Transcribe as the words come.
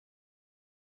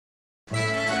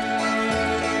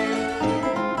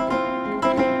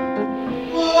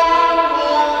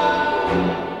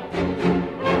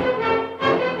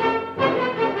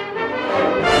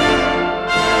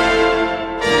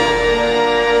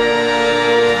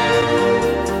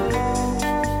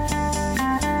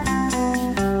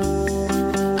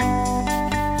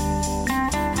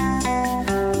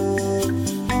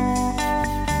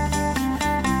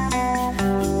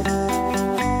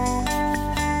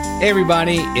Hey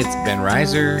everybody, it's Ben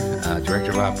Reiser, Director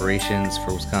of Operations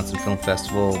for Wisconsin Film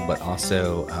Festival, but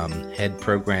also head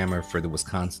programmer for the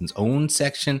Wisconsin's own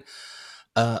section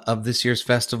of this year's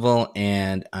festival.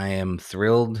 And I am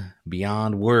thrilled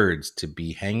beyond words to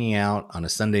be hanging out on a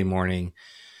Sunday morning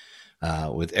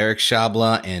with Eric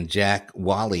Shabla and Jack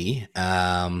Whalley.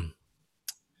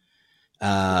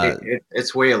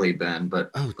 It's Whaley, Ben,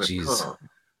 but jeez.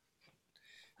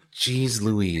 Jeez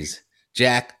Louise.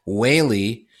 Jack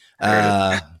Whaley.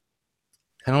 Kind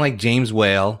of like James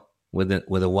Whale with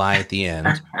a Y at the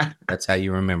end. That's how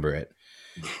you remember it.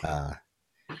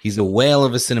 He's a whale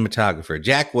of a cinematographer,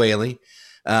 Jack Whaley,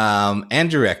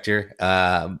 and director.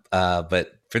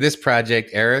 But for this project,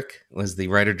 Eric was the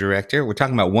writer-director. We're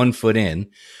talking about One Foot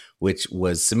In, which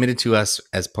was submitted to us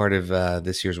as part of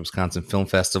this year's Wisconsin Film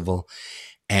Festival.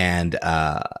 And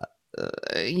I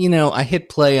hit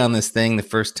play on this thing the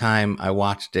first time I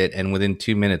watched it, and within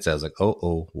 2 minutes, I was like,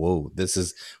 whoa!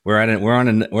 We're at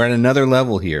another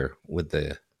level here with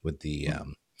the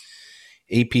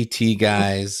APT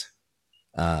guys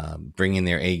bringing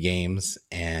their A games,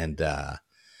 and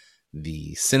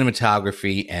the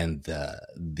cinematography and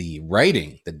the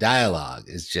writing, the dialogue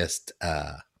is just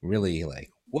really like,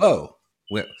 whoa.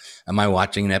 Am I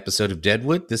watching an episode of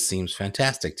Deadwood? This seems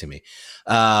fantastic to me.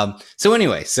 So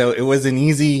it was an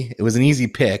easy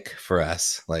pick for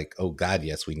us. Like, oh God,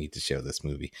 yes, we need to show this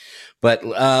movie. But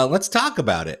let's talk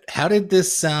about it. How did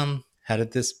this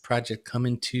project come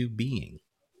into being,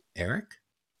 Eric?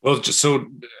 Well, just so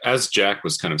as Jack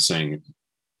was kind of saying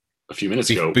a few minutes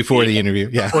ago, before the interview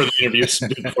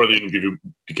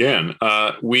began,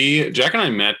 Jack and I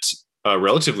met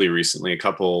relatively recently, a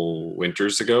couple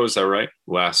winters ago. Is that right?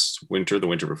 Last winter, the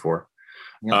winter before.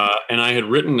 Yep. And I had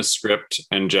written a script,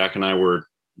 and Jack and I were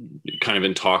kind of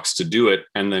in talks to do it.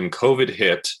 And then COVID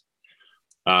hit.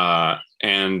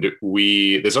 And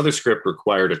this other script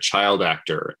required a child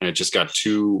actor, and it just got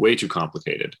way too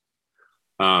complicated.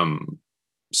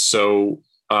 So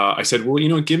I said,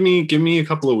 well, give me a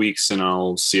couple of weeks and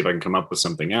I'll see if I can come up with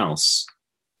something else.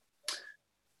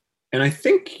 And I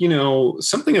think,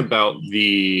 something about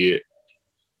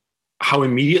how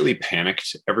immediately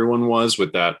panicked everyone was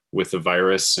with the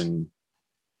virus, and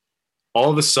all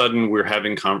of a sudden we're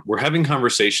having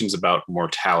conversations about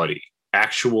mortality,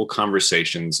 actual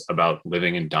conversations about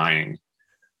living and dying,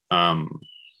 and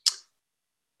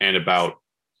about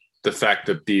the fact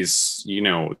that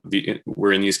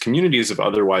we're in these communities of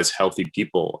otherwise healthy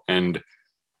people, and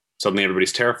suddenly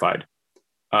everybody's terrified.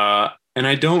 And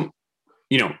I don't,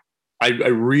 I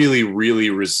really, really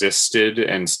resisted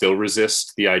and still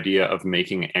resist the idea of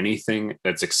making anything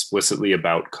that's explicitly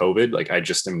about COVID. Like, I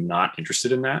just am not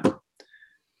interested in that.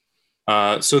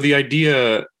 So the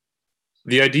idea,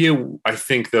 I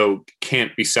think, though,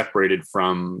 can't be separated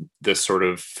from this sort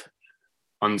of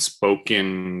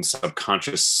unspoken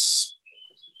subconscious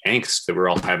angst that we're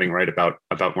all having, right,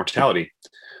 about mortality.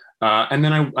 And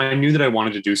then I knew that I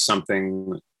wanted to do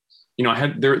something.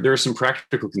 There are some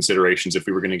practical considerations if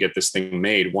we were going to get this thing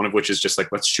made. One of which is just like,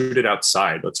 let's shoot it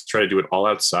outside. Let's try to do it all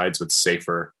outside so it's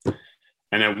safer.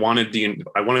 And I wanted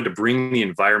to bring the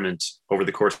environment over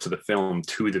the course of the film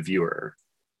to the viewer,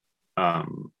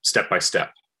 step by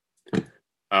step,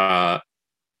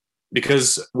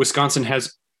 because Wisconsin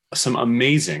has some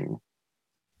amazing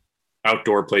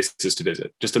outdoor places to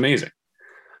visit, just amazing.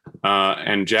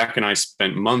 And Jack and I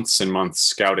spent months and months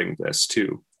scouting this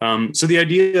too. So the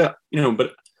idea,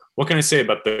 but what can I say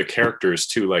about the characters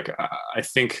too? Like, I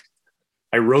think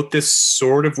I wrote this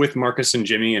sort of with Marcus and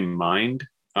Jimmy in mind.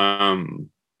 And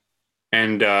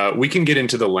we can get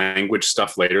into the language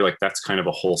stuff later. Like, that's kind of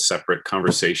a whole separate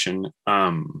conversation.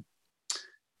 But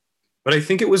I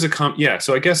think it was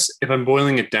so I guess if I'm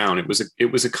boiling it down,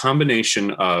 it was a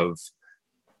combination of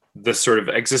the sort of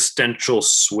existential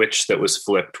switch that was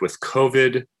flipped with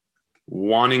COVID,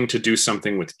 wanting to do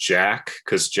something with Jack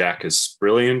because Jack is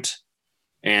brilliant,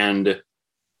 and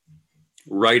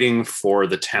writing for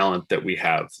the talent that we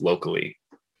have locally.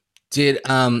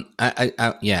 And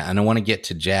I want to get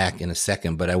to Jack in a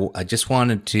second, but I just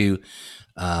wanted to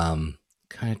kind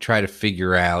of try to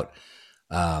figure out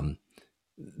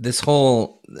this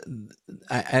whole.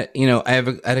 I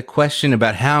had a question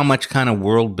about how much kind of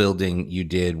world building you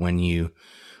did when you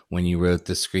wrote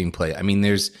the screenplay. I mean,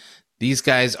 these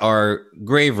guys are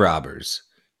grave robbers,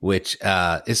 which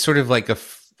is sort of like a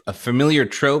familiar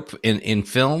trope in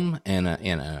film, and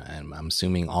I'm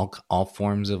assuming all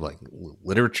forms of like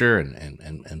literature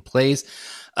and plays.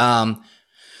 But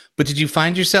did you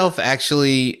find yourself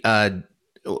actually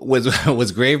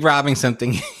was grave robbing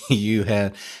something you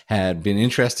had been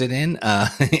interested in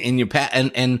your past,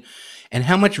 And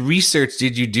how much research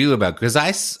did you do about? Because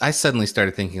I suddenly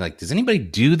started thinking, like, does anybody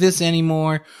do this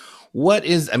anymore? What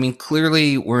is? I mean,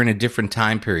 clearly we're in a different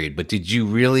time period. But did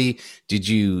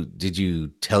you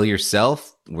tell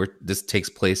yourself where this takes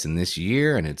place in this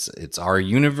year and it's our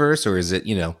universe, or is it,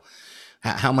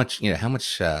 how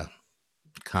much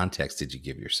context did you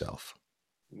give yourself?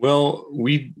 Well,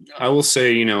 I will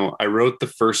say, I wrote the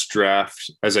first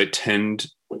draft as I tend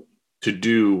to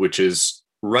do, which is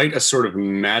write a sort of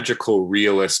magical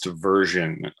realist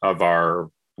version of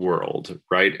our world,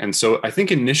 right? And so I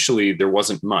think initially there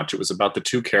wasn't much. It was about the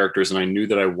two characters, and I knew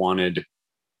that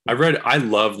I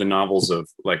love the novels of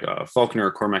like Faulkner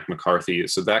or Cormac McCarthy.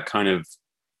 So that kind of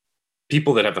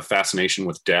people that have a fascination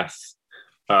with death,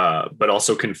 but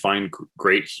also can find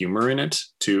great humor in it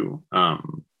too.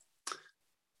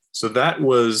 So that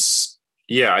was,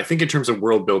 I think in terms of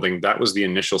world building, that was the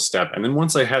initial step. And then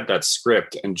once I had that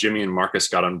script and Jimmy and Marcus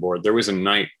got on board, there was a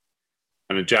night,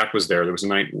 and Jack was there. There was a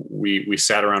night we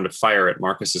sat around a fire at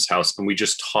Marcus's house, and we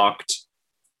just talked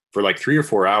for like 3 or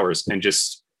 4 hours and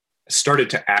just started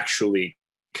to actually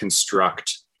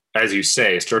construct, as you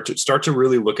say, start to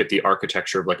really look at the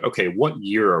architecture of like, okay, what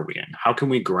year are we in? How can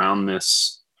we ground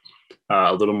this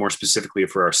a little more specifically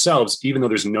for ourselves, even though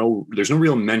there's no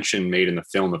real mention made in the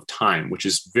film of time, which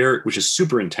is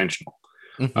super intentional.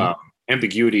 Mm-hmm.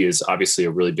 Ambiguity is obviously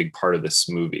a really big part of this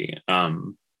movie.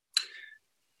 One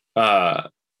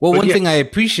thing I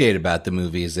appreciate about the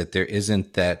movie is that there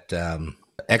isn't that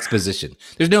exposition.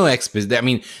 There's no exposition. I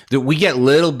mean, we get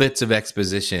little bits of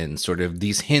exposition, sort of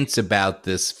these hints about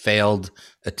this failed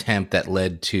attempt that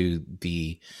led to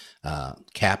the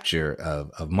capture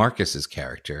of Marcus's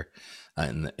character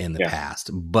in the past.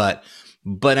 But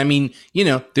I mean,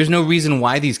 there's no reason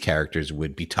why these characters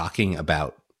would be talking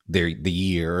about the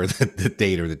year or the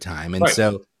date or the time. And right.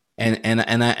 So,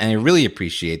 and I really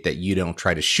appreciate that you don't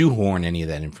try to shoehorn any of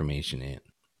that information in.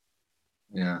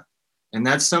 Yeah. And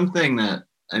that's something that,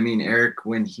 I mean, Eric,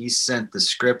 when he sent the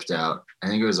script out, I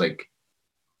think it was like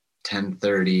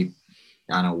 10:30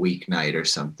 on a weeknight or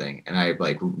something. And I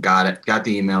got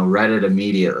the email, read it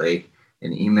immediately,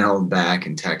 and emailed back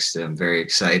and texted him, very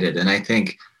excited. And I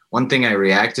think one thing I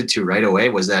reacted to right away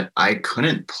was that I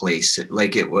couldn't place it.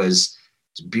 Like it's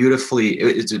a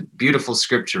beautiful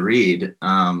script to read.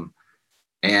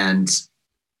 And,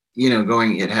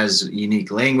 it has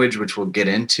unique language, which we'll get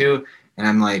into. And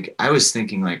I'm like, I was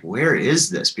thinking like, where is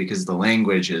this? Because the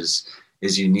language is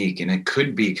unique, and it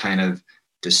could be kind of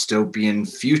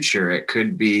dystopian future. It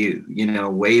could be,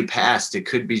 way past. It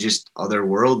could be just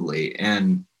otherworldly.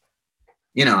 And,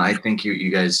 I think you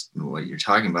guys, what you're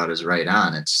talking about is right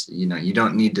on. It's, you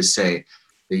don't need to say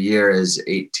the year is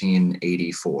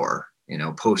 1884,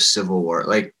 post Civil War.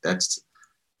 Like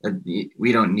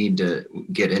we don't need to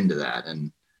get into that.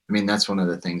 And I mean, that's one of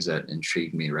the things that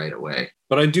intrigued me right away.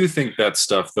 But I do think that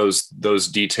stuff, those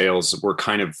details were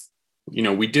kind of,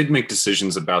 we did make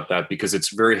decisions about that because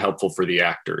it's very helpful for the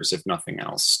actors, if nothing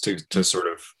else, to sort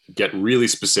of get really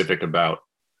specific about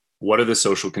what are the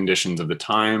social conditions of the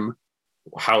time,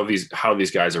 how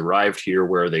these guys arrived here,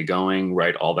 where are they going,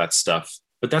 right? All that stuff.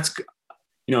 But that's,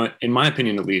 in my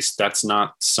opinion, at least, that's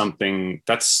not something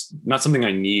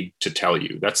I need to tell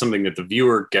you. That's something that the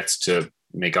viewer gets to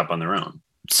make up on their own.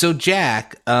 So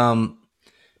Jack, I'm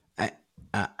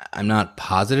not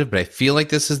positive, but I feel like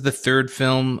this is the third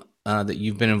film that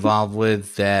you've been involved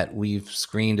with that we've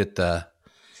screened at the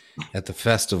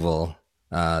festival.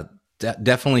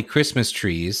 Definitely Christmas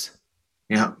Trees.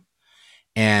 Yeah.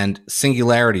 And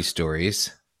Singularity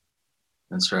Stories.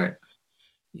 That's right.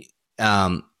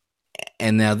 And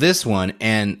now this one,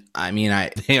 and I mean,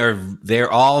 they're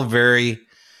all very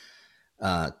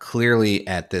clearly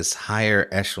at this higher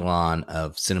echelon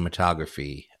of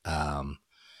cinematography.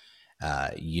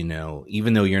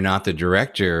 Even though you're not the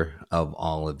director of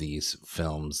all of these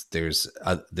films, there's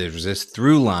this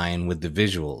through line with the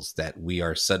visuals that we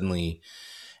are suddenly,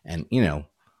 and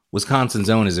Wisconsin's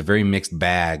Own is a very mixed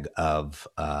bag of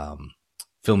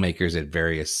filmmakers at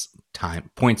various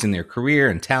points in their career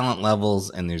and talent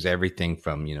levels. And there's everything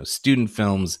from, student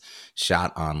films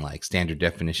shot on like standard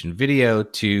definition video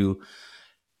to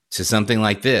something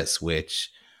like this,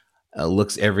 which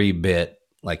looks every bit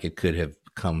like it could have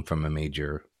come from a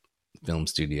major film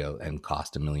studio and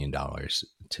cost $1 million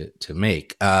to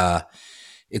make.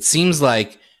 It seems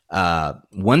like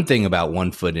one thing about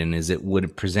One Foot In is it would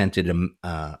have presented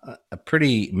a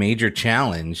pretty major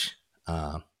challenge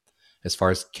as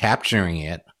far as capturing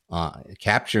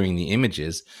the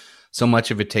images. So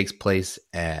much of it takes place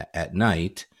at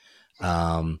night.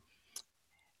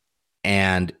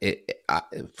 And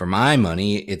for my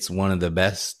money, it's one of the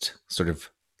best sort of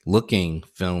looking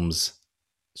films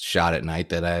shot at night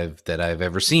that I've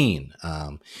ever seen.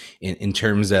 In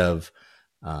terms of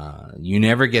you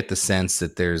never get the sense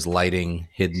that there's lighting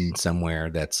hidden somewhere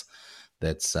that's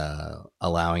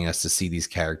allowing us to see these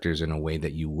characters in a way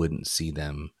that you wouldn't see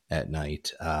them at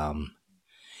night.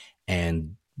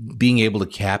 And being able to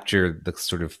capture the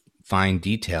sort of fine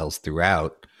details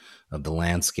throughout of the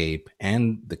landscape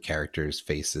and the characters'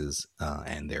 faces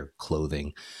and their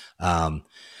clothing.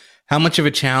 How much of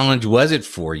a challenge was it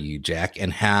for you, Jack?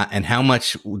 And how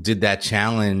much did that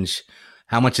challenge?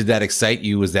 How much did that excite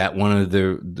you? Was that one of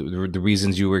the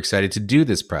reasons you were excited to do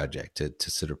this project,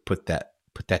 to sort of put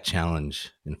that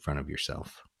challenge in front of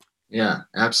yourself? Yeah,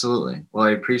 absolutely. Well,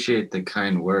 I appreciate the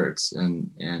kind words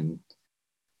and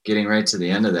getting right to the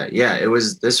end of that. Yeah,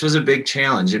 this was a big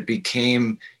challenge. It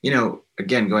became,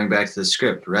 again, going back to the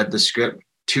script, read the script,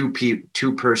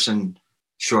 two-person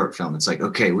short film. It's like,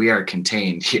 okay, we are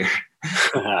contained here.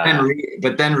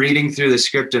 But then reading through the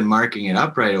script and marking it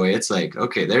up right away, it's like,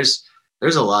 okay, there's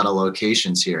a lot of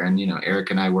locations here. And,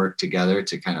 Eric and I worked together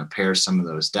to kind of pare some of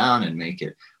those down and make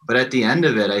it. But at the end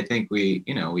of it, I think we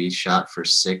shot for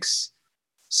six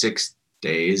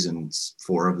days, and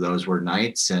 4 of those were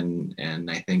nights. And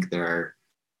I think there are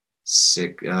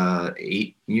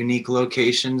 8 unique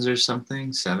locations or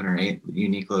something, 7 or 8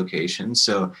 unique locations.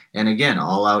 So, and again,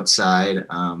 all outside.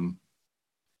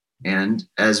 And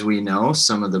as we know,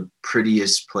 some of the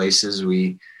prettiest places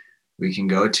we can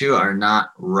go to are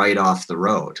not right off the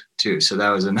road too. So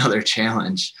that was another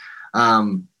challenge.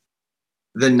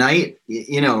 The night,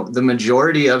 the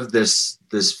majority of this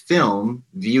film,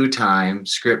 view time,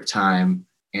 script time,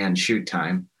 and shoot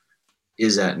time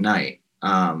is at night.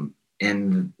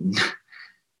 And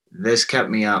this kept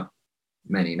me up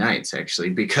many nights, actually,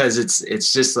 because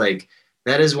it's just like,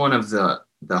 that is one of the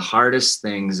hardest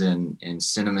things in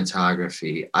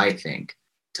cinematography, I think,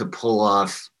 to pull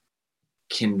off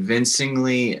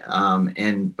convincingly.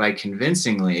 And by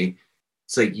convincingly,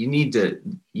 it's like you need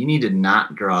to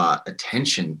not draw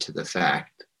attention to the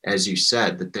fact, as you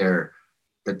said, that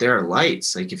there are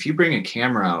lights. Like if you bring a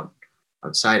camera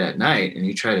outside at night and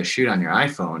you try to shoot on your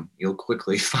iPhone, you'll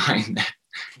quickly find that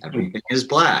everything is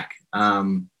black.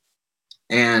 And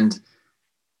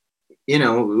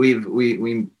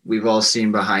we've all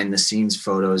seen behind the scenes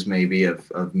photos maybe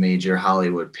of major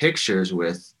Hollywood pictures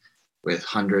with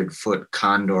 100-foot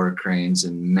condor cranes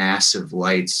and massive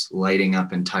lights lighting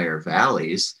up entire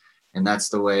valleys. And that's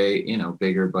the way,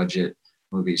 bigger budget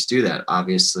movies do that.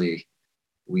 Obviously,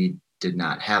 we did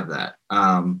not have that.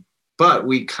 But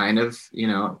we kind of,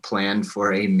 planned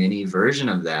for a mini version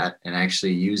of that, and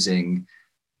actually using,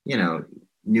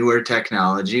 newer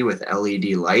technology with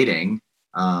LED lighting,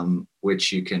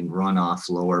 which you can run off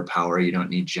lower power. You don't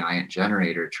need giant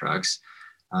generator trucks.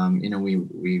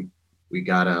 We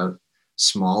got a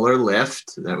smaller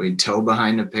lift that we'd tow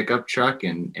behind a pickup truck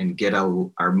and get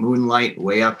our moonlight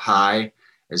way up high,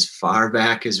 as far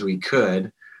back as we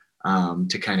could,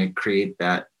 to kind of create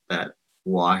that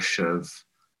wash of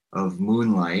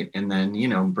moonlight, and then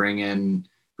bring in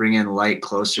light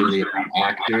closer to the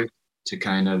actor to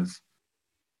kind of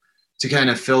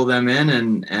fill them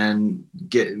in and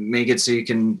make it so you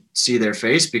can see their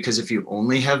face, because if you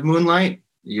only have moonlight,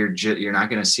 you're not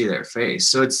going to see their face.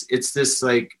 So it's this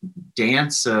like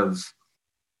dance of,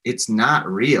 it's not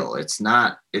real. It's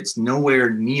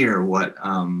nowhere near what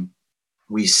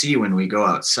we see when we go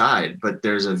outside, but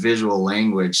there's a visual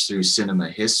language through cinema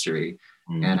history.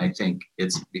 Mm-hmm. And I think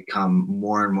it's become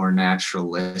more and more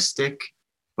naturalistic,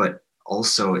 but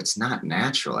also it's not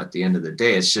natural at the end of the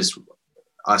day. It's just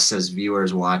us as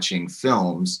viewers watching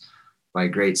films by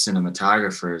great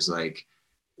cinematographers. Like,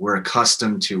 we're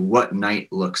accustomed to what night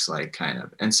looks like, kind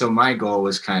of. And so my goal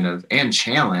was and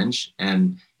challenge,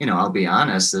 and, I'll be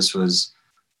honest, this was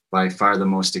by far the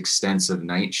most extensive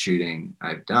night shooting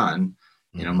I've done.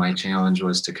 Mm-hmm. My challenge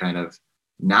was to kind of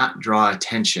not draw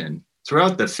attention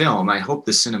throughout the film. I hope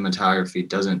the cinematography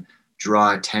doesn't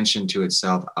draw attention to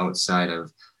itself outside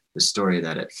of the story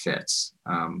that it fits.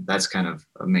 That's kind of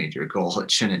a major goal.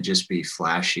 It shouldn't just be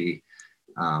flashy.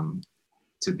 It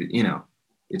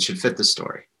should fit the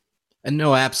story. And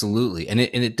no, absolutely. And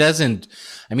it doesn't,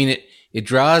 it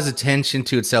draws attention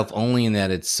to itself only in that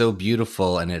it's so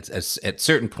beautiful. And it's at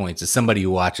certain points, as somebody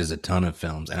who watches a ton of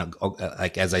films, and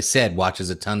like, as I said, watches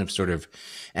a ton of sort of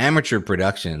amateur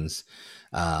productions,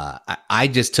 I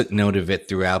just took note of it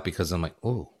throughout, because I'm like,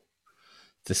 oh,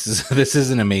 this is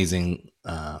an amazing,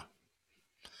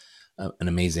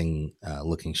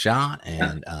 looking shot,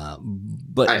 and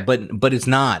but it's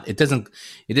not. It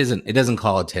doesn't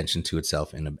call attention to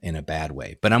itself in a bad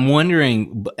way. But I'm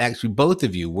wondering, actually, both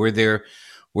of you, were there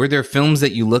were there films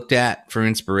that you looked at for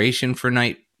inspiration for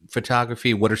night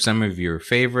photography? What are some of your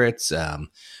favorites?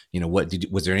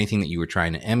 Was there anything that you were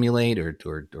trying to emulate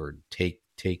or take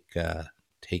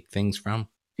things from?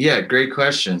 Yeah, great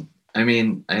question. I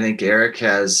mean, I think Eric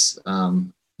has,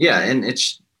 and it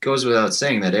goes without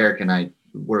saying that Eric and I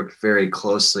work very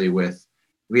closely with.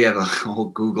 We have a whole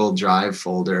Google Drive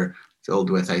folder filled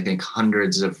with, I think,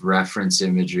 hundreds of reference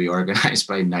imagery organized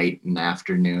by night and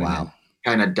afternoon. Wow. And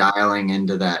kind of dialing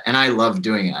into that. And I love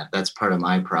doing that. That's part of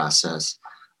my process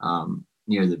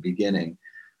near the beginning.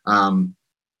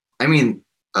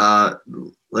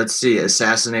 Let's see,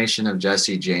 Assassination of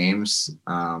Jesse James,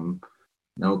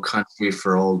 No Country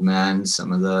for Old Men,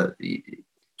 some of the,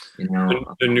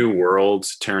 The New World,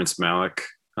 Terrence Malick.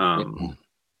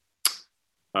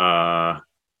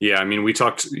 Yeah, I mean, we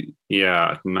talked,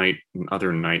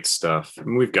 other night stuff.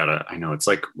 And we've got I know it's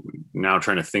like now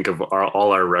trying to think of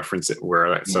all our references where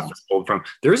that stuff is pulled from.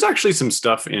 There's actually some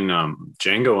stuff in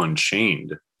Django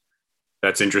Unchained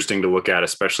that's interesting to look at,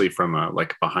 especially from a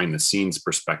like behind the scenes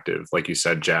perspective. Like you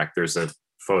said, Jack, there's a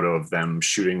photo of them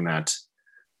shooting that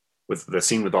with the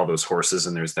scene with all those horses,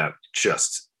 and there's that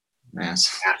just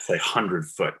massive, like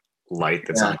 100-foot light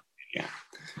that's on.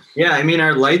 Yeah, I mean,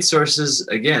 our light sources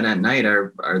again at night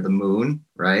are the moon,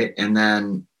 right? And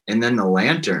then the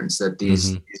lanterns that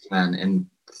these men, and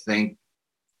thank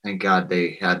God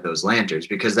they had those lanterns,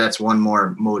 because that's one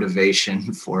more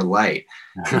motivation for light.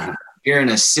 If you're in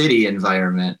a city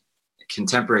environment,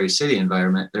 contemporary city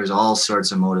environment, there's all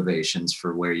sorts of motivations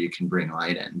for where you can bring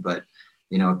light in. But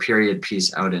a period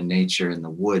piece out in nature in the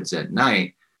woods at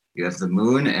night, you have the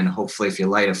moon, and hopefully if you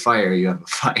light a fire, you have a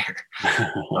fire.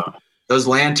 Those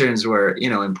lanterns were,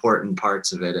 important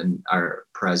parts of it and are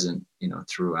present,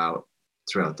 throughout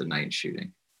the night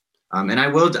shooting. And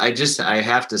I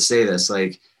have to say this,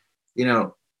 like,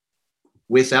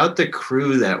 without the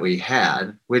crew that we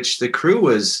had, which the crew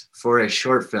was for a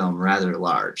short film rather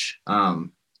large.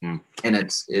 And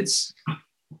it's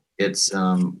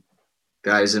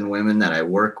guys and women that I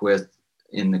work with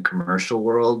in the commercial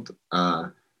world.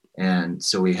 And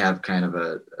so we have kind of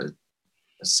a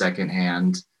second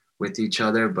hand with each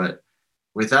other, but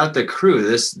without the crew,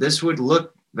 this would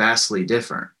look vastly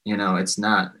different. It's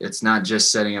not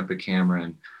just setting up a camera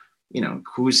and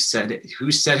who's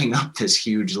setting up this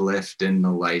huge lift and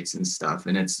the lights and stuff,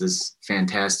 and it's this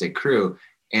fantastic crew.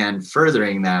 And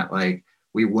furthering that, like,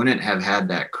 we wouldn't have had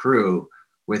that crew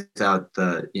without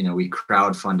we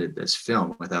crowdfunded this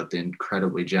film without the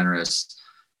incredibly generous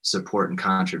support and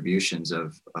contributions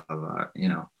of our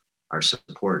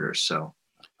supporters. So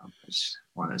I just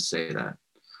want to say that.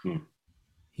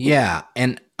 Yeah.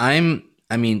 And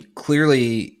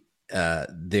clearly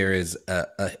there is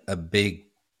a big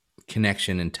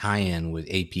connection and tie-in with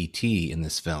APT in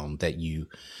this film that you,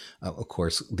 of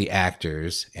course, the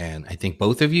actors, and I think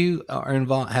both of you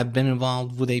have been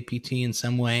involved with APT in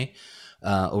some way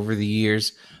over the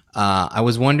years. I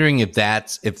was wondering if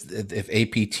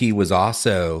APT was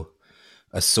also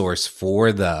a source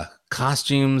for the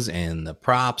costumes and the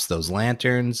props, those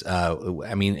lanterns.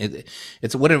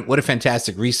 It's what a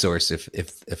fantastic resource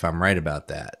if I'm right about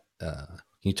that. Can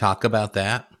you talk about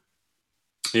that?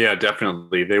 Yeah,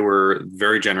 definitely. They were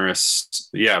very generous.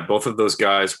 Yeah, both of those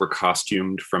guys were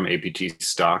costumed from APT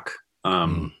stock.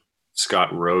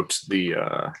 Scott Rote, the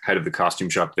head of the costume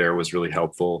shop there, was really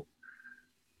helpful.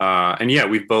 And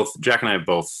yeah, Jack and I have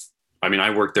both. I mean, I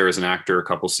worked there as an actor a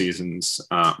couple seasons,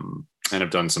 and have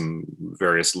done some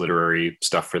various literary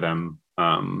stuff for them.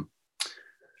 And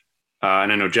I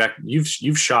know, Jack,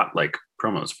 you've shot like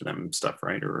promos for them and stuff,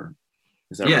 right? Or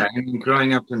is that right? I mean,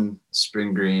 growing up in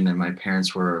Spring Green, and my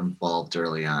parents were involved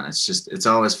early on. It's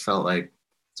always felt like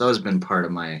it's always been part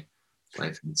of my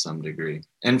life in some degree.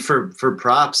 And for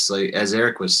props, like as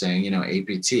Eric was saying,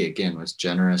 APT again was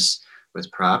generous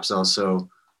with props. Also,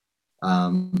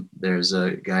 there's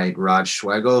a guy, Rod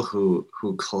Schwegel,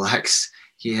 who collects.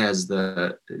 He has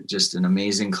just an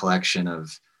amazing collection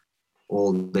of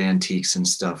old antiques and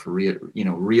stuff,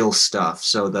 real stuff.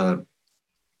 So the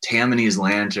Tammany's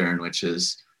lantern, which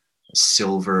is a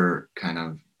silver kind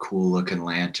of cool looking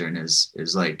lantern, is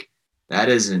like, that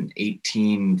is an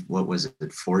 40s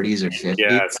or 50s?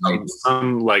 Yeah,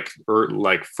 some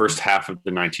like first half of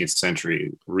the 19th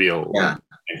century real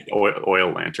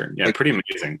oil lantern. Yeah, pretty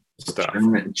amazing stuff.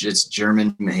 Just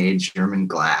German made, German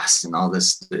glass and all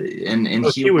this. And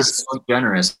he was so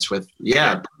generous with,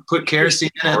 put kerosene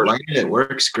in it, light it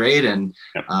works great. And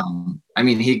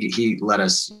he let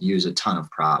us use a ton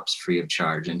of props free of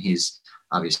charge, and he's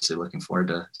obviously looking forward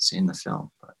to seeing the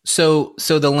film. So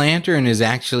the lantern is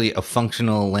actually a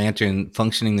functional lantern,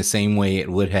 functioning the same way it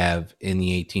would have in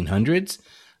the 1800s.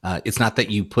 It's not that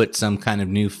you put some kind of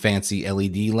new fancy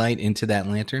LED light into that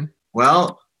lantern.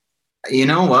 Well, you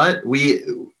know what?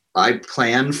 I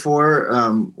planned for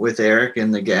with Eric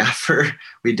and the gaffer.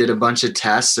 We did a bunch of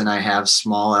tests, and I have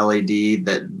small LED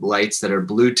lights that are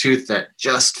Bluetooth that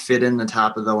just fit in the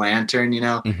top of the lantern,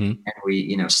 Mm-hmm. And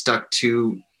we, stuck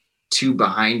two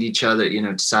behind each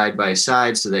other, side by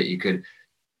side, so that you could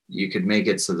make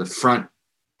it so the front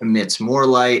emits more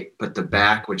light, but the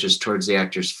back, which is towards the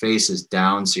actor's face, is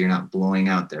down, so you're not blowing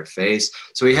out their face.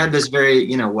 So we had this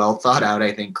very, well thought out,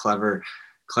 I think, clever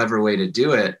way to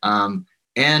do it.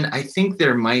 And I think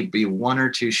there might be one or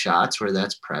two shots where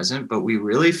that's present, but we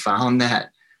really found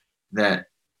that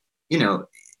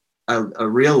a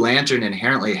real lantern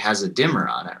inherently has a dimmer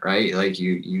on it, right? Like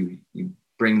you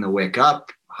bring the wick up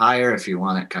higher if you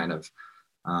want it kind of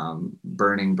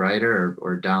burning brighter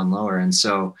or down lower. And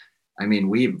so, I mean,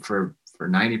 we for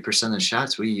 90% of the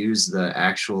shots, we use the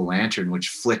actual lantern, which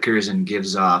flickers and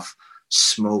gives off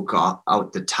smoke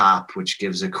out the top, which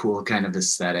gives a cool kind of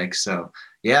aesthetic. So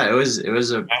yeah, it was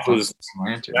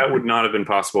lantern. That would not have been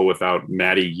possible without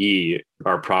Matty Yee,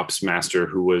 our props master,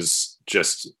 who was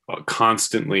just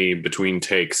constantly between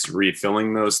takes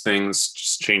refilling those things,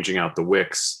 just changing out the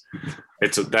wicks.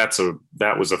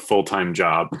 That was a full-time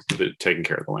job, taking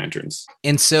care of the lanterns.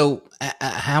 And so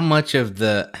how much of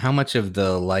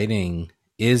the lighting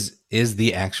is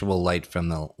the actual light from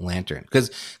the lantern?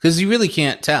 Because you really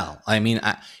can't tell. I mean,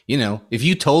 if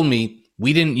you told me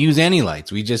we didn't use any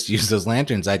lights, we just used those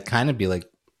lanterns, I'd kind of be like,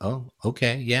 oh,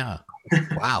 okay, yeah,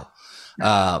 wow.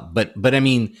 But I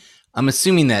mean, I'm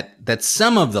assuming that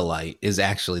some of the light is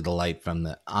actually the light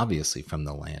obviously from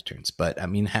the lanterns. But I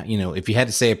mean, if you had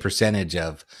to say a percentage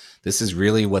of this is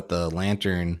really what the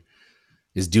lantern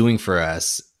is doing for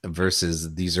us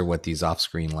versus these are what these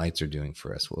off-screen lights are doing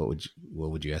for us, what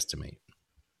would you estimate?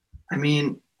 I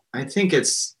mean, I think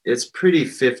it's pretty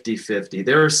 50-50.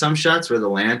 There were some shots where the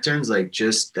lanterns, like,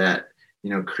 just that,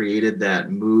 created that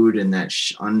mood and that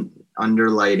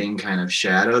underlighting kind of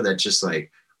shadow that just like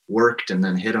worked, and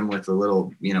then hit them with a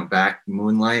little, back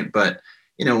moonlight. But,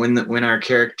 when our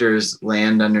characters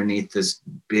land underneath this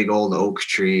big old oak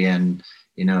tree and,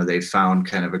 they found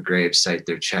kind of a grave site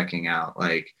they're checking out,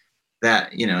 like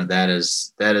that, that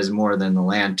is more than the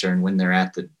lantern. When they're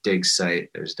at the dig site,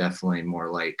 there's definitely more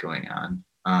light going on.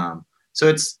 So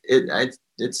it's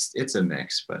a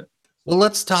mix. But well,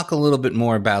 let's talk a little bit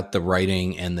more about the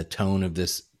writing and the tone of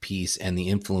this piece and the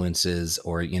influences,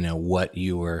 or what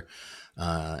you were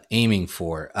aiming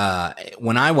for.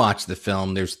 When I watch the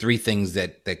film, there's three things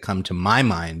that come to my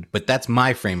mind, but that's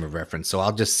my frame of reference. So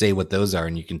I'll just say what those are,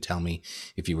 and you can tell me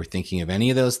if you were thinking of any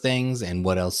of those things and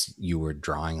what else you were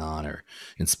drawing on or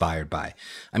inspired by.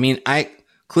 I mean, I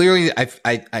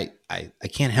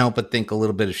can't help but think a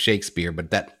little bit of Shakespeare,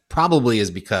 but that probably is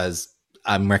because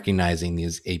I'm recognizing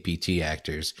these APT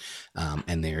actors,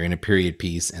 and they're in a period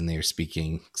piece and they're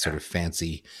speaking sort of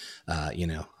fancy,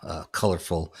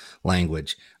 colorful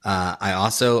language. I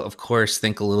also, of course,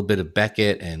 think a little bit of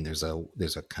Beckett, and there's a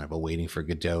kind of a Waiting for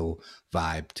Godot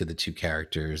vibe to the two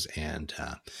characters, and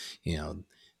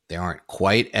they aren't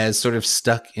quite as sort of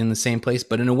stuck in the same place,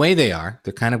 but in a way they are.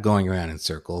 They're kind of going around in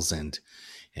circles and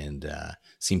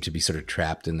seem to be sort of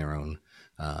trapped in their own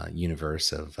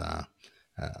universe of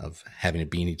having to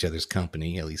be in each other's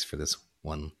company, at least for this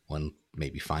one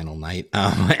maybe final night.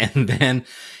 And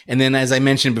then, as I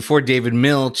mentioned before, David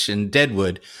Milch and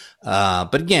Deadwood.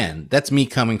 But again, that's me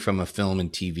coming from a film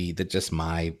and TV. That's just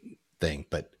my thing.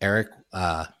 But Eric,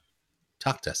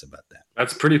 talk to us about that.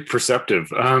 That's pretty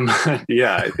perceptive.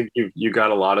 Yeah, I think you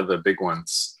got a lot of the big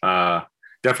ones.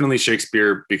 Definitely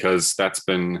Shakespeare, because that's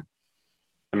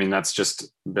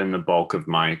just been the bulk of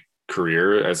my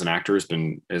career as an actor has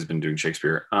been doing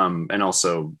Shakespeare. And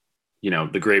also,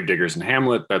 the Gravediggers and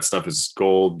Hamlet, that stuff is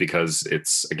gold because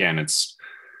it's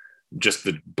just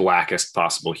the blackest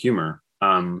possible humor.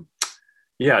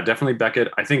 Yeah, definitely Beckett.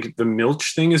 I think the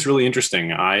Milch thing is really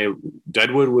interesting.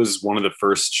 Deadwood was one of the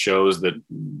first shows that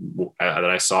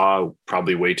I saw,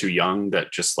 probably way too young,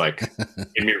 that just like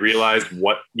made me realize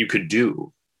what you could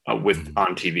do with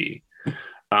on TV,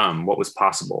 what was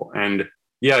possible. And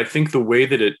yeah, I think the way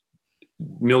that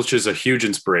Milch is a huge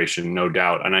inspiration, no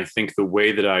doubt. And I think the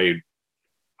way that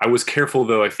I was careful,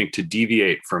 though, I think, to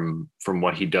deviate from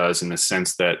what he does, in the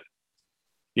sense that,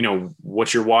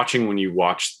 what you're watching when you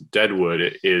watch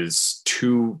Deadwood is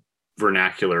two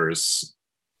vernaculars,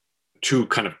 two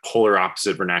kind of polar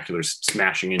opposite vernaculars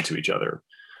smashing into each other.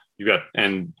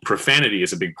 And profanity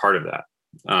is a big part of that.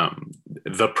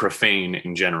 The profane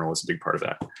in general is a big part of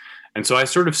that. And so I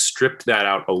sort of stripped that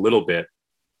out a little bit.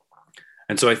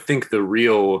 And so I think the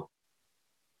real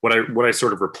what I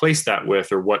sort of replace that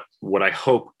with, or what I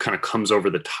hope kind of comes over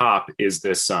the top, is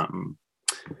this.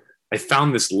 I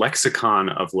found this lexicon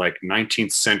of like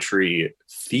 19th century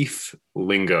thief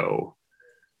lingo,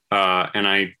 and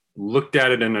I looked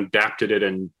at it and adapted it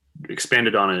and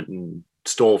expanded on it and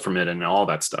stole from it and all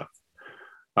that stuff.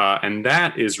 And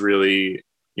that is really,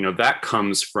 that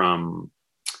comes from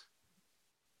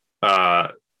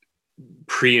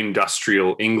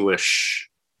pre-industrial English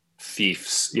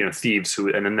thieves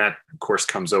who, and then that of course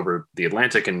comes over the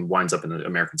Atlantic and winds up in the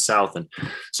American South. And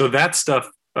so that stuff,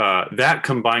 that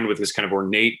combined with this kind of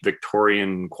ornate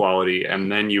Victorian quality,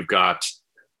 and then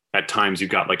at times you've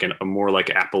got like a more like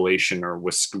Appalachian or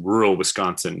rural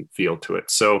Wisconsin feel to it.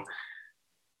 So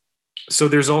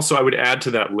there's also, I would add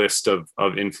to that list of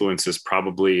influences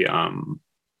probably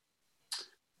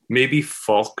maybe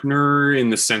Faulkner, in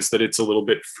the sense that it's a little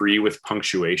bit free with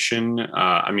punctuation.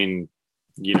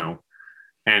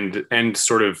 And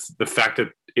sort of the fact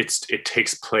that it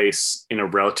takes place in a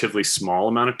relatively small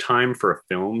amount of time for a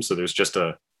film. So there's just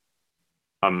a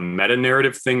meta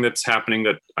narrative thing that's happening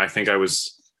that I think I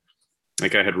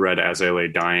had read As I Lay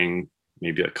Dying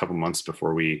maybe a couple months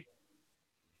before we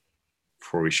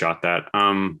shot that.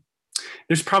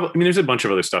 There's a bunch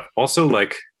of other stuff. Also,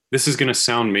 like, this is going to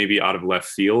sound maybe out of left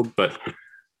field, but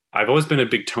I've always been a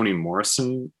big Toni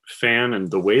Morrison fan,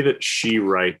 and the way that she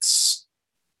writes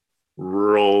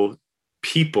rural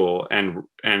people and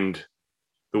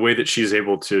the way that she's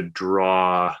able to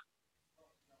draw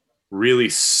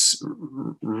really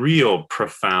real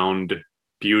profound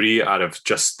beauty out of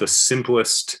just the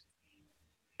simplest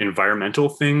environmental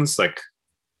things, like,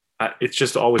 it's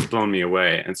just always blown me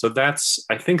away. And so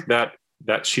I think that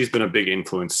she's been a big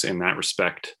influence in that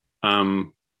respect.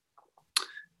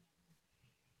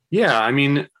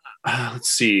 Let's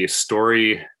see,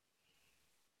 story.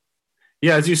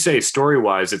 Yeah, as you say,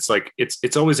 story-wise, it's like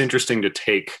it's always interesting to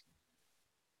take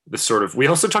the sort of. We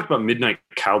also talked about Midnight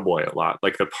Cowboy a lot,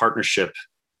 like the partnership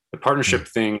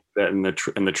thing that and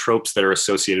the tropes that are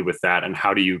associated with that, and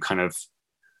how do you kind of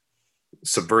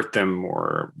subvert them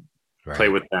or play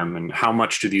with them, and how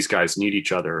much do these guys need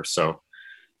each other? So,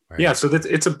 yeah, so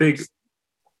it's a big,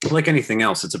 like anything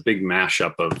else, it's a big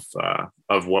mashup of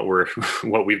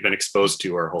what we've been exposed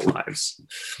to our whole lives.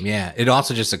 Yeah, it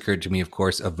also just occurred to me, of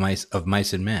course, of Mice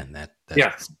and Men. That's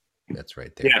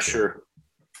right there. Yeah, too. Sure.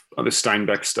 Other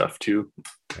Steinbeck stuff too.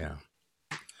 Yeah.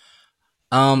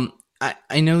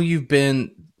 I know you've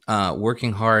been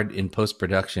working hard in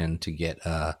post-production to get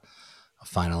a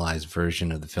finalized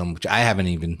version of the film, which I haven't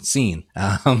even seen.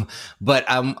 But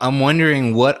I'm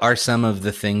wondering, what are some of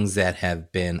the things that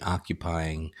have been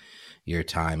occupying your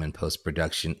time in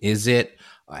post-production?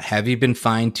 Have you been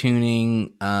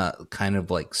fine-tuning kind of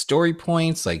like story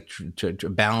points, like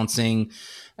balancing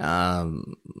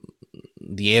the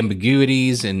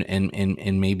ambiguities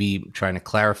and maybe trying to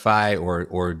clarify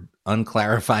or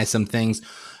unclarify some things?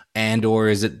 And or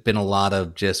has it been a lot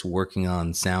of just working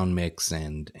on sound mix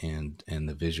and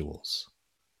the visuals,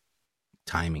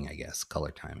 timing, I guess,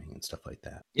 color timing and stuff like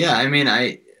that? Yeah,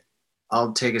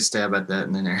 I'll take a stab at that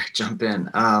and then Eric jump in.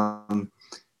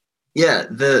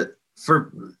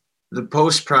 For the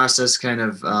post process, kind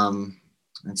of,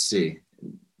 let's see,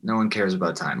 no one cares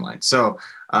about timeline. So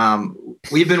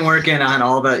we've been working on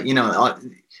all the,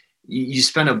 you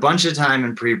spend a bunch of time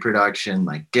in pre-production,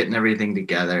 like getting everything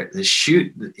together. The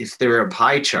shoot, if there were a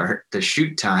pie chart, the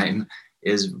shoot time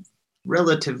is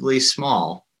relatively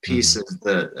small piece of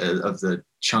the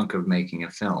chunk of making a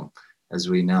film, as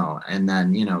we know. And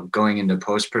then, going into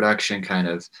post-production, kind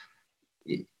of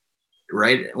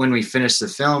right when we finished the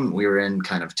film, we were in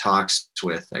kind of talks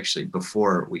with, actually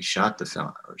before we shot the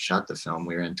film,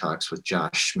 we were in talks with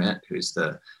Josh Schmidt, who's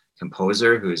the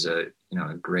composer, who's a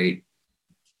great,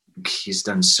 he's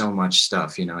done so much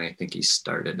stuff. I think he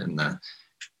started in the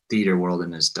theater world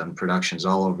and has done productions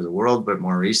all over the world, but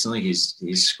more recently he's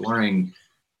scoring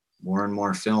more and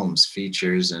more films,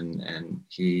 features, and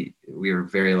we were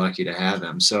very lucky to have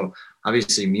him. So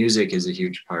obviously music is a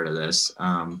huge part of this.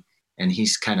 And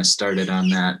he's kind of started on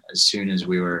that as soon as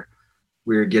we were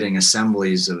getting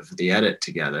assemblies of the edit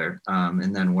together,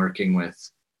 and then working with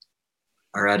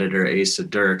our editor Asa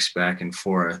Dirks back and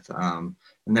forth.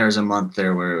 And there was a month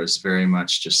there where it was very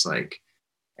much just like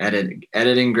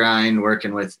editing grind,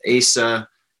 working with Asa,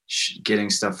 getting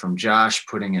stuff from Josh,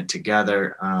 putting it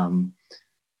together.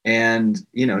 And,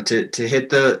 to hit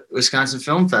the Wisconsin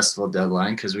Film Festival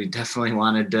deadline, because we definitely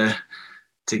wanted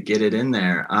to get it in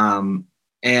there.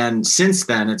 And since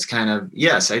then, it's kind of,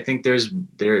 yes, I think there's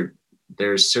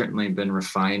certainly been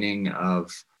refining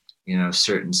of,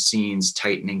 certain scenes,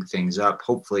 tightening things up.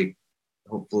 Hopefully,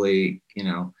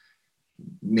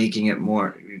 making it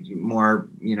more,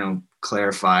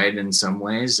 clarified in some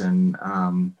ways. And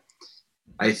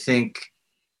I think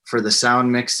for the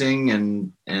sound mixing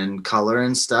and color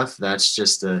and stuff, that's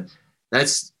just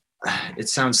it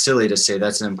sounds silly to say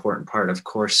that's an important part. Of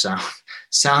course,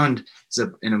 sound is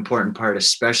an important part,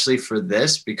 especially for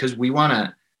this, because we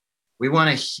want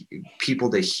people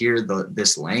to hear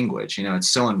this language. It's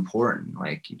so important.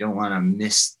 Like, you don't want to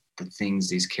miss the things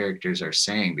these characters are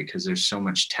saying because there's so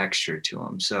much texture to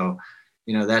them. So,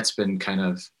 that's been kind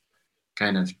of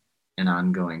an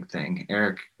ongoing thing.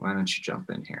 Eric, why don't you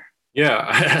jump in here? Yeah,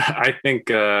 I think,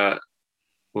 what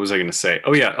was I going to say?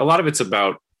 Oh yeah. A lot of it's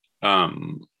about,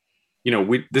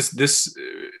 this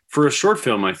for a short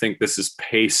film, I think this is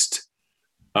paced,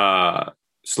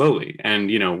 slowly, and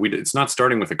it's not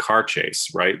starting with a car chase,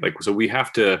 right? Like, so we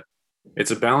have to,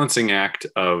 it's a balancing act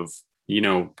of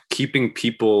keeping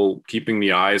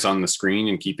the eyes on the screen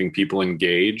and keeping people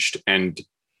engaged, and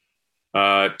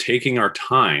taking our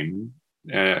time,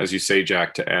 as you say,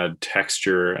 Jack, to add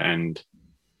texture and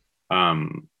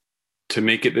to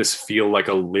make it this feel like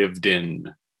a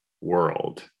lived-in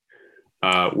world,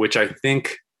 which I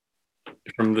think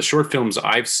from the short films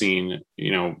I've seen,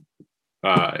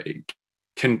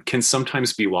 can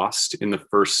sometimes be lost in the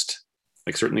first,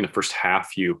 like certainly in the first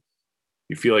half. You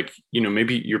feel like,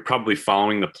 maybe you're probably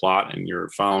following the plot and you're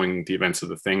following the events of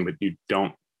the thing, but you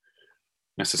don't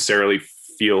necessarily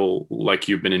feel like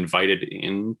you've been invited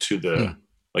into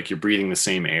like you're breathing the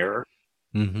same air.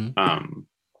 Mm-hmm.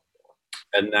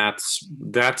 And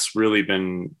that's really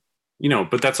been,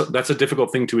 but that's a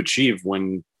difficult thing to achieve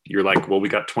when you're like, well, we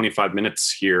got 25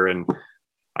 minutes here and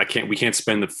we can't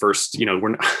spend the first,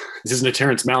 this isn't a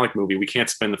Terrence Malick movie. We can't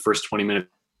spend the first 20 minutes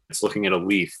looking at a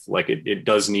leaf. Like, it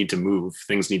does need to move.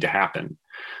 Things need to happen.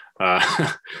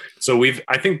 So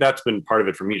I think that's been part of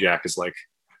it for me, Jack, is like,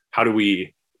 how do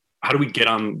we get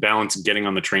on balance, getting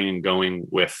on the train and going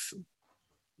with,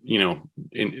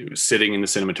 sitting in the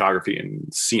cinematography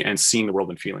and seeing the world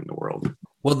and feeling the world.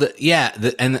 Well,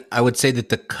 and I would say that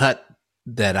the cut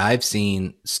that I've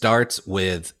seen starts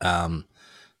with a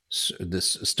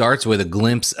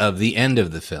glimpse of the end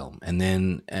of the film, and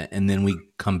then we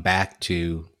come back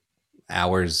to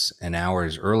hours and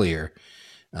hours earlier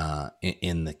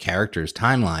in the character's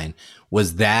timeline.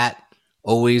 Was that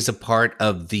always a part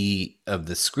of the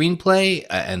screenplay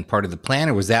and part of the plan,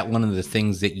 or was that one of the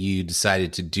things that you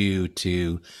decided to do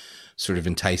to sort of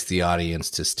entice the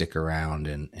audience to stick around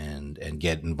and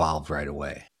get involved right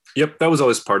away? Yep, that was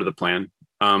always part of the plan.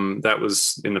 That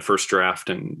was in the first draft,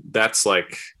 and that's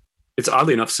like, it's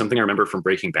oddly enough something I remember from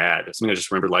Breaking Bad. It's something I just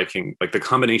remember liking, like the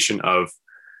combination of,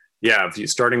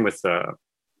 starting with a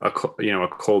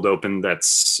cold open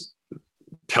that's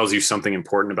tells you something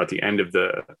important about the end of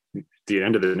the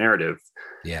narrative.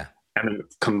 Yeah. And then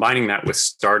combining that with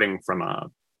starting from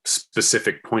a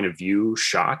specific point of view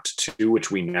shot too, which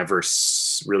we never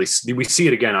really see. We see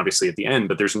it again, obviously, at the end,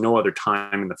 but there's no other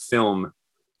time in the film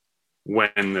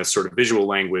when the sort of visual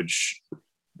language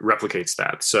replicates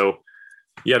that. So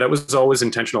yeah, that was always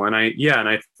intentional. And I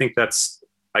think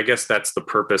I guess that's the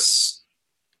purpose.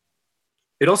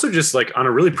 It also just, like, on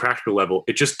a really practical level,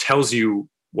 it just tells you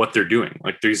what they're doing.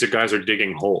 Like, these guys are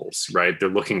digging holes, right? They're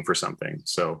looking for something.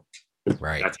 So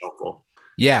right. That's helpful.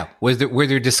 Yeah. Were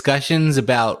there discussions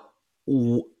about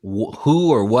who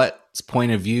or what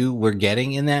point of view we're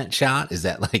getting in that shot? Is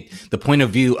that like the point of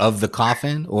view of the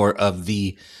coffin or of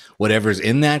the whatever's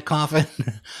in that coffin?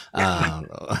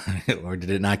 Or did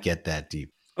it not get that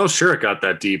deep? Oh, sure. It got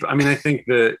that deep. I mean, I think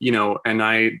that, and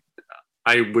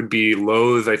I would be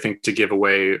loath, I think, to give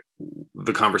away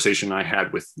the conversation I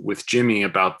had with Jimmy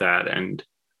about that. And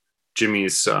Jimmy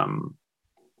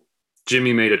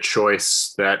made a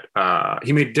choice that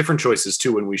he made different choices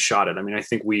too when we shot it. I mean, I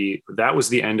think that was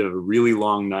the end of a really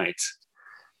long night,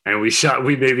 and we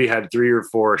maybe had 3 or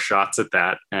 4 shots at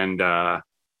that. And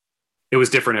it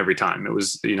was different every time. It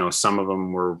was, some of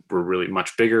them were really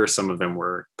much bigger. Some of them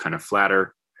were kind of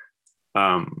flatter.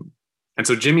 And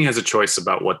so Jimmy has a choice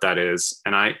about what that is.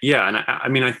 And I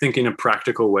mean, I think in a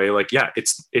practical way, like, yeah,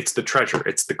 it's the treasure,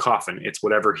 it's the coffin, it's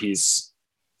whatever he's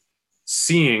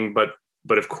seeing.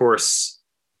 But of course,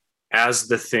 as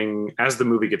the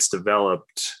movie gets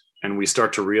developed and we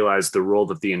start to realize the role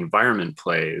that the environment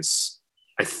plays,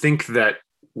 I think that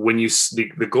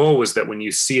the goal was that when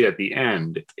you see it at the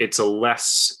end,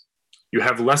 you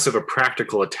have less of a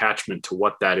practical attachment to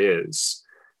what that is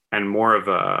and more of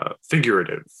a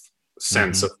figurative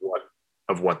sense of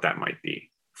what that might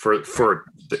be for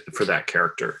that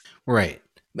character. Right.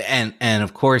 And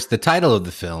of course the title of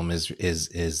the film is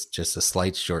just a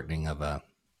slight shortening of a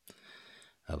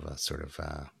sort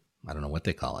of I don't know what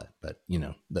they call it, but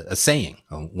a saying,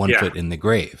 one foot in the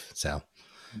grave. So,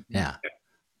 yeah.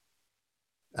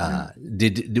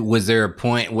 Was there a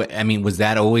point was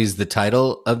that always the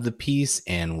title of the piece?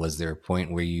 And was there a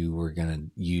point where you were going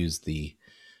to use the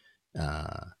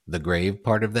grave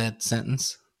part of that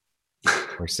sentence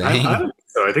or saying?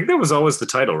 I think that was always the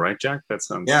title, right, Jack? That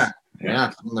sounds. Yeah.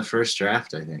 From the first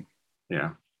draft, I think.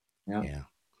 Yeah.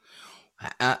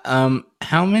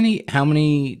 How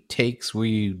many takes were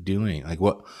you doing? Like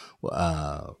what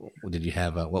did you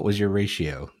have? What was your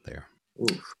ratio there?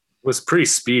 Oof. It was pretty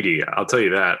speedy. I'll tell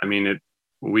you that. I mean,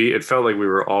 it felt like we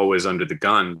were always under the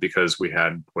gun because we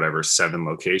had 7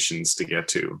 locations to get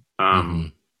to.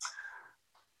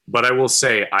 But I will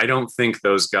say, I don't think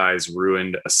those guys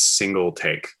ruined a single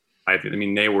take. I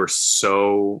mean, they were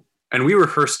so, and we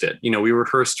rehearsed it.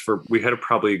 We had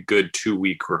probably a good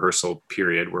 2-week rehearsal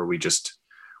period where we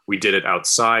did it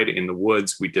outside in the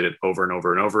woods. We did it over and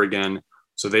over and over again.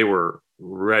 So they were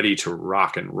ready to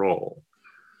rock and roll.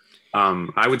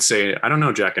 I would say, I don't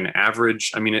know, Jack, an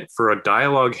average, for a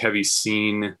dialogue heavy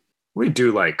scene, we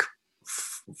do like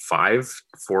 4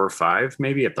 or 5,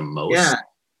 maybe at the most. Yeah.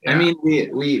 I mean,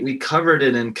 we covered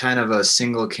it in kind of a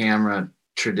single camera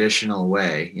traditional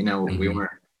way. We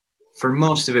weren't, for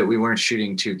most of it, we weren't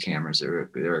shooting 2 cameras. There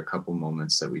were a couple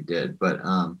moments that we did, but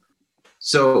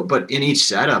but in each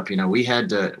setup, we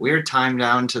were timed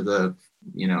down to the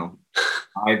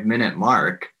 5-minute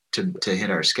mark to hit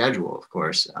our schedule, of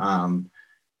course.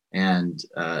 And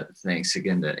thanks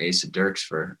again to Asa Dirks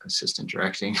for assistant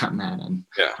directing on that. And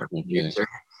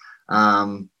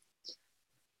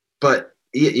but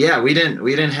yeah, we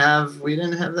didn't have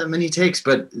that many takes,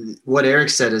 but what Eric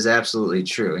said is absolutely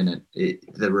true. And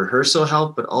the rehearsal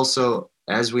helped, but also,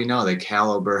 as we know, the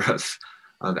caliber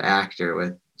of actor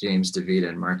with James DeVita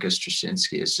and Marcus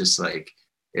Straczynski is just like,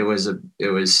 it was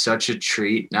such a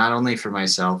treat, not only for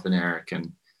myself and Eric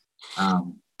and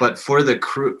but for the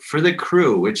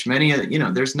crew, which many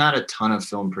there's not a ton of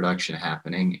film production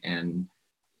happening in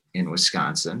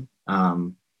Wisconsin.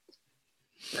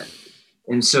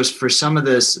 And so for some of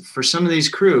these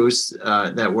crews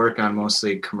that work on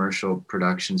mostly commercial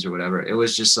productions or whatever, it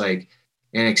was just like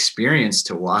an experience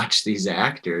to watch these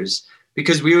actors,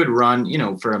 because we would run,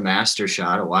 for a master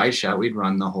shot, a wide shot, we'd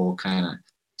run the whole kind of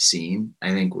scene.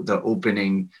 I think the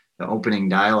opening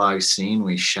dialogue scene,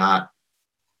 we shot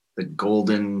the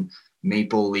golden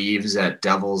maple leaves at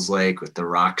Devil's Lake with the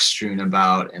rocks strewn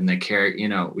about, and the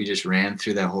character, we just ran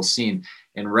through that whole scene.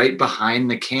 And right behind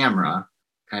the camera,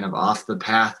 kind of off the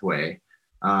pathway,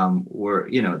 were,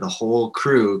 the whole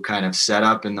crew kind of set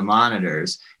up in the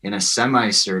monitors in a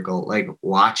semicircle, like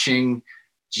watching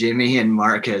Jimmy and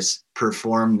Marcus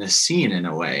perform the scene in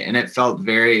a way. And it felt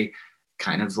very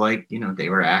kind of like, they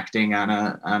were acting on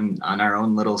our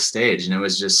own little stage. And it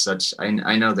was just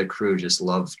I know the crew just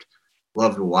loved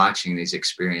watching these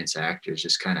experienced actors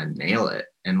just kind of nail it.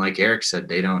 And like Eric said,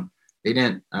 they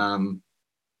didn't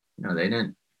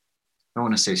I don't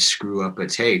want to say screw up a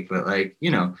take, but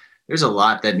there's a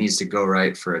lot that needs to go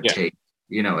right for a take.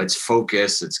 It's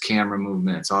focus, it's camera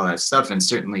movement, it's all that stuff. And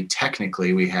certainly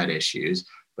technically we had issues,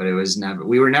 but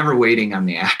we were never waiting on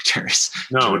the actors.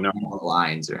 No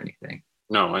lines or anything.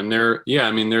 No. And they're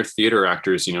theater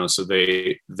actors, so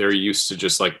they're used to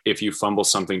just like, if you fumble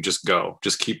something, just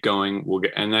keep going.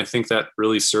 And I think that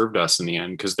really served us in the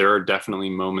end, because there are definitely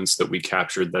moments that we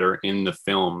captured that are in the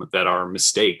film that are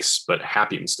mistakes, but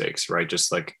happy mistakes, right?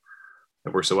 Just like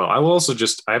that works so well.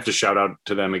 I have to shout out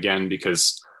to them again,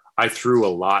 because I threw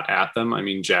a lot at them. I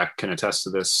mean, Jack can attest to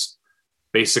this.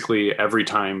 Basically every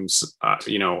time,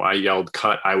 I yelled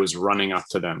cut, I was running up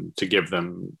to them to give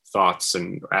them thoughts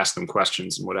and ask them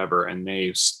questions and whatever. And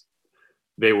they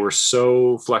were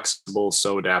so flexible,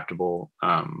 so adaptable.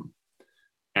 And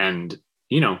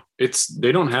I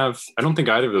don't think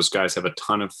either of those guys have a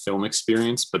ton of film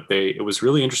experience, but it was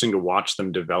really interesting to watch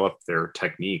them develop their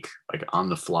technique, like on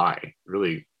the fly.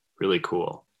 Really, really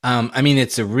cool. I'm not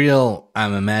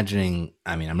imagining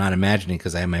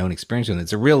because I have my own experience with it.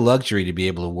 It's a real luxury to be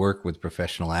able to work with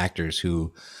professional actors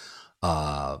who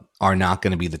are not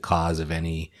going to be the cause of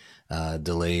any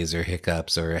delays or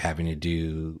hiccups or having to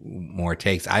do more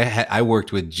takes. I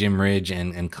worked with Jim Ridge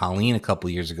and Colleen a couple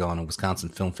of years ago on a Wisconsin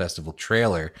Film Festival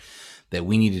trailer that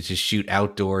we needed to shoot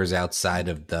outdoors outside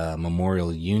of the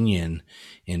Memorial Union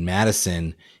in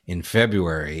Madison in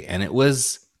February. And it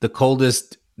was the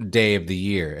coldest day of the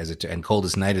year and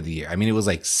coldest night of the year. I mean, it was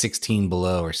like 16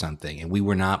 below or something, and we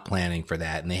were not planning for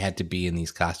that. And they had to be in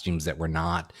these costumes that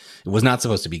it was not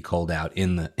supposed to be cold out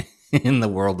in the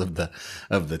world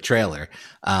of the trailer.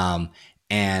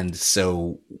 And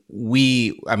so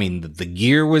the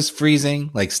gear was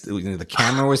freezing, like the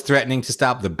camera was threatening to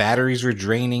stop. The batteries were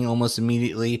draining almost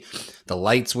immediately. The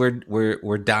lights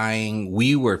were dying.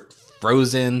 We were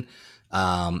frozen.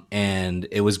 And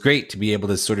it was great to be able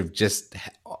to sort of just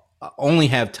only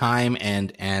have time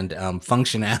and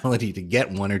functionality to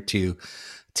get one or two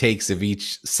takes of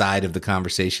each side of the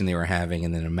conversation they were having,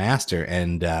 and then a master.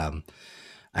 And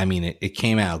it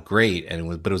came out great,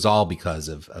 but it was all because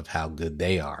of how good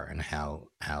they are and how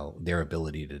their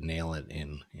ability to nail it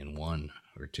in one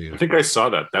or two. I think I saw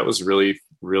that. That was really,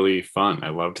 really fun. I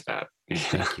loved that.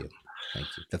 Thank you.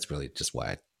 That's really just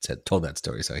why I told that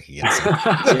story, so I could get some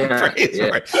praise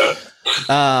for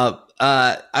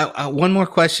it. One more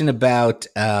question about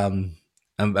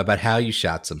how you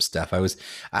shot some stuff. I was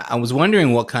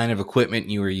wondering what kind of equipment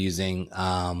you were using.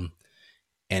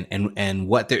 And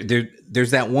what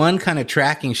there's that one kind of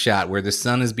tracking shot where the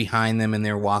sun is behind them and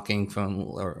they're walking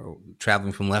or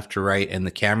traveling from left to right and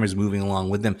the camera's moving along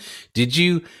with them. Did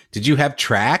you have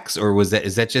tracks, or is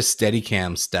that just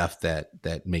Steadicam stuff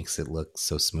that makes it look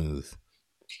so smooth?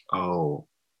 Oh,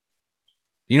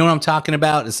 you know what I'm talking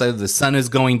about? It's like the sun is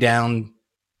going down.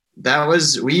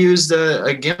 We used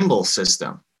a gimbal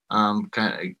system,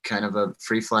 kind of a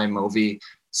free-fly movie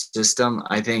system.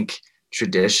 I think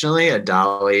traditionally a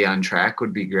dolly on track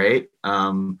would be great,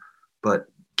 but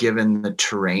given the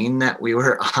terrain that we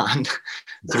were on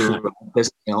through this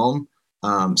film,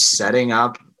 setting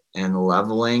up and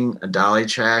leveling a dolly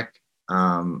track,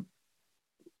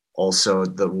 also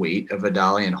the weight of a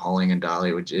dolly and hauling a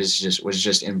dolly, which was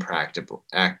just impractical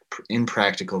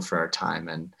for our time.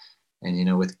 And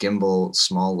with gimbal,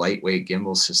 small lightweight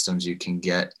gimbal systems, you can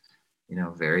get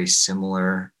very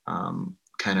similar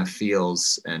kind of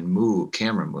feels and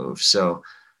camera move. So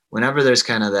whenever there's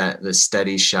kind of the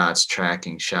steady shots,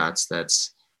 tracking shots,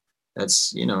 that's a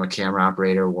camera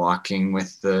operator walking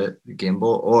with the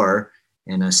gimbal, or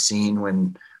in a scene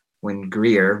when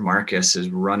Marcus is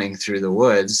running through the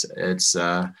woods, it's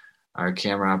our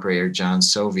camera operator John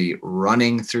Sovey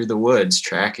running through the woods,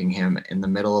 tracking him in the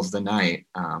middle of the night.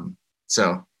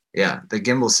 So yeah, the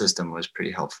gimbal system was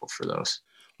pretty helpful for those.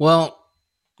 Well,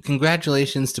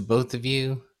 congratulations to both of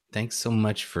you. Thanks so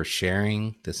much for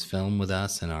sharing this film with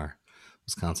us and our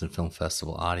Wisconsin Film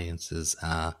Festival audiences.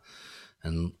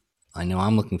 And I know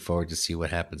I'm looking forward to see what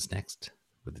happens next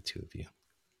with the two of you.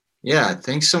 Yeah,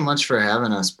 thanks so much for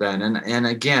having us, Ben. And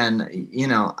again,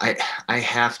 I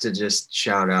have to just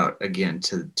shout out again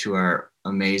to our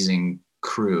amazing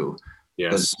crew.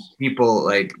 Yes. People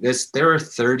like this, there are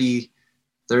 30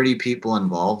 people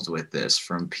involved with this,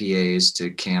 from PAs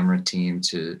to camera team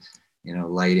to,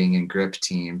 lighting and grip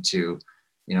team to,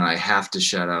 I have to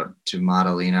shout out to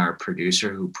Madalena, our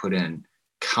producer, who put in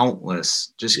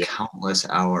countless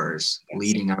hours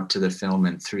leading up to the film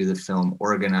and through the film,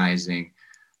 organizing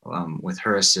with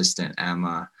her assistant,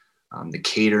 Emma, the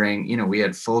catering, we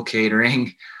had full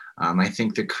catering. I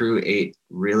think the crew ate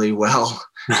really well.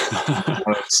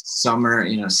 Summer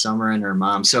and her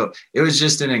mom. So it was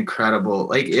just an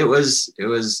incredible, it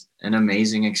was an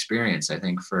amazing experience, I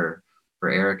think, for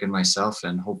Eric and myself,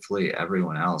 and hopefully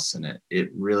everyone else. And it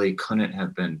really couldn't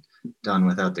have been done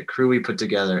without the crew we put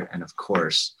together, and of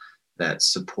course that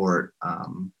support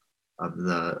of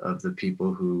the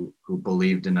people who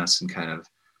believed in us and kind of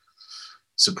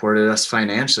supported us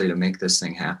financially to make this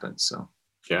thing happen. So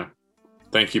yeah.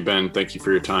 Thank you, Ben. Thank you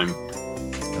for your time.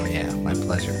 Oh yeah, my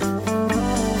pleasure.